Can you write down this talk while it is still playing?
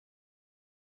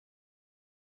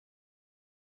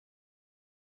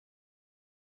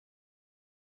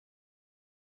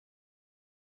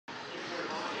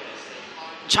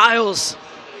Childs.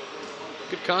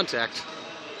 Good contact.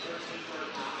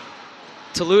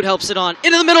 Toulouse helps it on.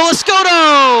 Into the middle,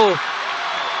 Escoto!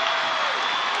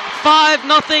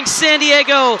 5-0 San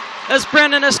Diego as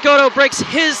Brandon Escoto breaks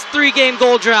his 3-game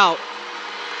goal drought.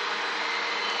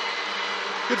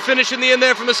 Good finish in the end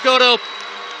there from Escoto.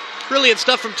 Brilliant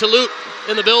stuff from Toulouse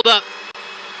in the build-up.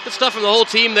 Good stuff from the whole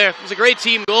team there. It was a great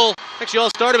team goal. Actually, all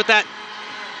started with that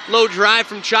low drive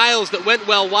from Childs that went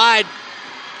well wide.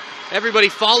 Everybody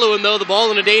following, though, the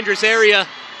ball in a dangerous area.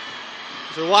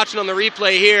 As we're watching on the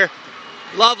replay here,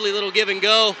 lovely little give and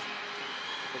go.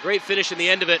 A great finish in the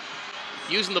end of it.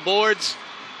 Using the boards,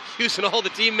 using all the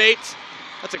teammates.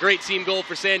 That's a great team goal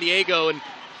for San Diego, and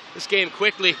this game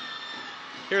quickly,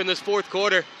 here in this fourth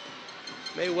quarter,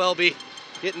 may well be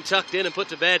getting tucked in and put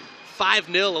to bed. 5-0,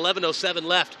 11:07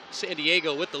 left. San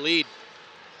Diego with the lead.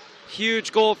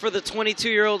 Huge goal for the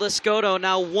 22-year-old Escoto,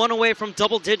 now 1 away from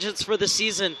double digits for the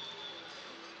season.